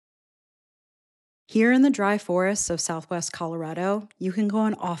Here in the dry forests of southwest Colorado, you can go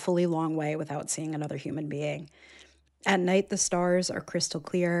an awfully long way without seeing another human being. At night, the stars are crystal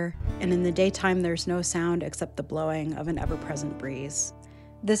clear, and in the daytime, there's no sound except the blowing of an ever-present breeze.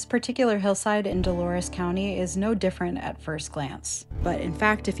 This particular hillside in Dolores County is no different at first glance, but in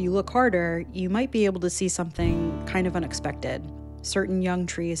fact, if you look harder, you might be able to see something kind of unexpected. Certain young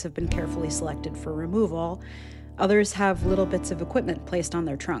trees have been carefully selected for removal. Others have little bits of equipment placed on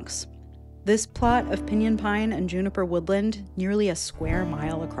their trunks. This plot of pinyon pine and juniper woodland, nearly a square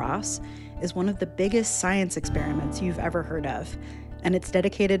mile across, is one of the biggest science experiments you've ever heard of, and it's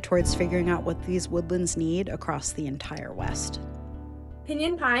dedicated towards figuring out what these woodlands need across the entire West.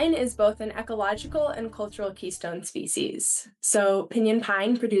 Pinyon pine is both an ecological and cultural keystone species. So pinyon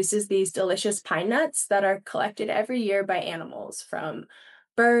pine produces these delicious pine nuts that are collected every year by animals, from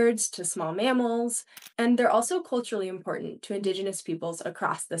birds to small mammals, and they're also culturally important to indigenous peoples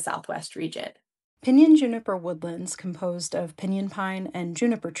across the Southwest region. Pinyon-juniper woodlands, composed of pinyon pine and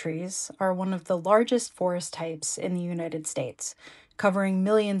juniper trees, are one of the largest forest types in the United States, covering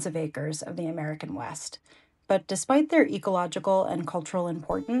millions of acres of the American West. But despite their ecological and cultural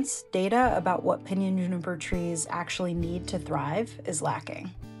importance, data about what pinyon-juniper trees actually need to thrive is lacking.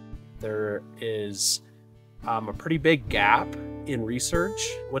 There is a pretty big gap in research.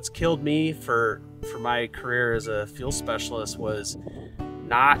 What's killed me for my career as a field specialist was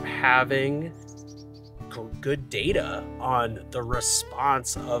not having good data on the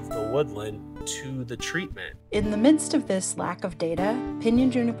response of the woodland to the treatment. In the midst of this lack of data,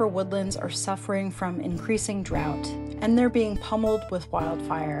 pinyon-juniper woodlands are suffering from increasing drought, and they're being pummeled with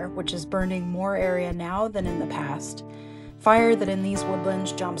wildfire, which is burning more area now than in the past. Fire that in these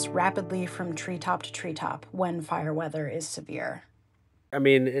woodlands jumps rapidly from treetop to treetop when fire weather is severe. I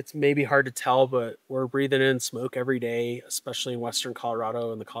mean, it's maybe hard to tell, but we're breathing in smoke every day, especially in western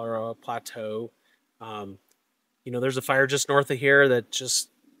Colorado and the Colorado Plateau. There's a fire just north of here that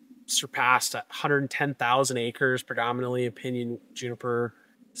just surpassed 110,000 acres, predominantly in pinyon, juniper,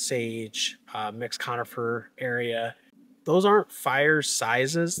 sage, mixed conifer area. Those aren't fire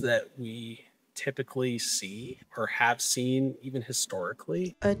sizes that we typically see or have seen even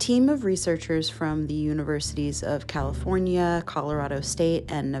historically. A team of researchers from the universities of California, Colorado State,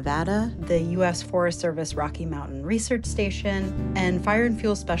 and Nevada, the U.S. Forest Service Rocky Mountain Research Station, and fire and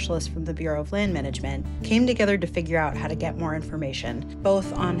fuel specialists from the Bureau of Land Management came together to figure out how to get more information,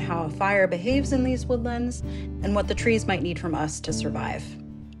 both on how fire behaves in these woodlands and what the trees might need from us to survive.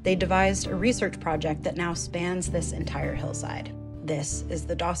 They devised a research project that now spans this entire hillside. This is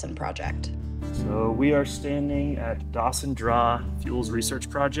the Dawson Project. So we are standing at Dawson Draw Fuels Research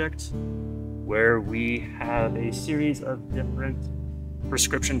Project, where we have a series of different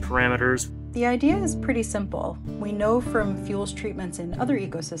prescription parameters. The idea is pretty simple. We know from fuels treatments in other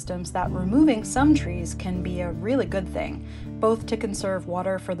ecosystems that removing some trees can be a really good thing, both to conserve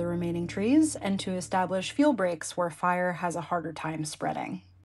water for the remaining trees and to establish fuel breaks where fire has a harder time spreading.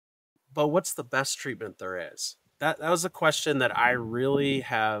 But what's the best treatment there is? That was a question that I really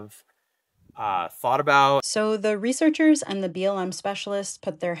have thought about. So the researchers and the BLM specialists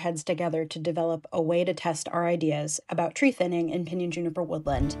put their heads together to develop a way to test our ideas about tree thinning in pinyon-juniper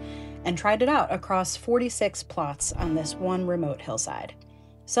woodland, and tried it out across 46 plots on this one remote hillside.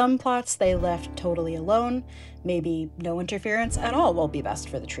 Some plots they left totally alone. Maybe no interference at all will be best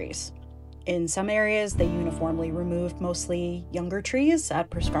for the trees. In some areas, they uniformly removed mostly younger trees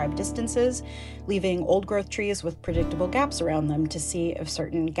at prescribed distances, leaving old-growth trees with predictable gaps around them to see if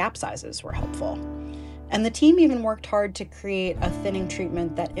certain gap sizes were helpful. And the team even worked hard to create a thinning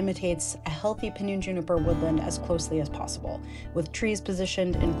treatment that imitates a healthy pinyon-juniper woodland as closely as possible, with trees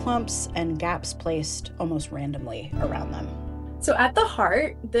positioned in clumps and gaps placed almost randomly around them. So at the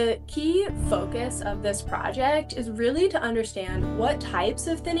heart, the key focus of this project is really to understand what types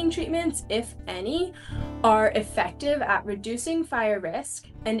of thinning treatments, if any, are effective at reducing fire risk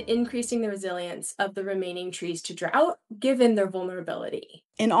and increasing the resilience of the remaining trees to drought, given their vulnerability.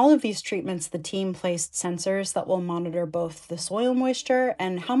 In all of these treatments, the team placed sensors that will monitor both the soil moisture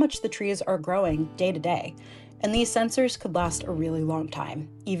and how much the trees are growing day to day. And these sensors could last a really long time,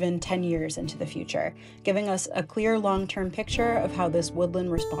 even 10 years into the future, giving us a clear long-term picture of how this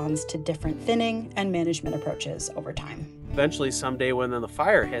woodland responds to different thinning and management approaches over time. Eventually, someday when the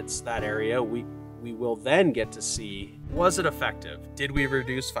fire hits that area, we will then get to see, was it effective? Did we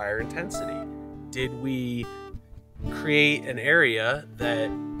reduce fire intensity? Did we create an area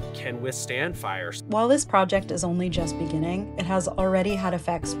that can withstand fires? While this project is only just beginning, it has already had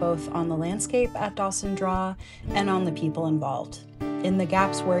effects both on the landscape at Dawson Draw and on the people involved. In the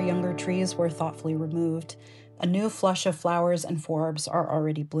gaps where younger trees were thoughtfully removed, A new flush of flowers and forbs are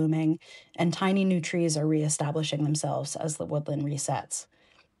already blooming, and tiny new trees are reestablishing themselves as the woodland resets.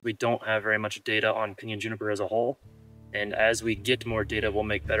 We don't have very much data on pinyon-juniper as a whole, and as we get more data, we'll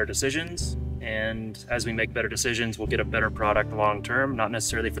make better decisions. And as we make better decisions, we'll get a better product long term, not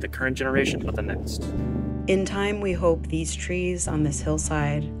necessarily for the current generation, but the next. In time, we hope these trees on this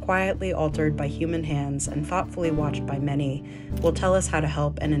hillside, quietly altered by human hands and thoughtfully watched by many, will tell us how to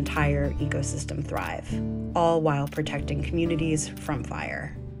help an entire ecosystem thrive, all while protecting communities from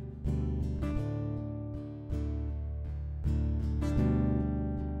fire.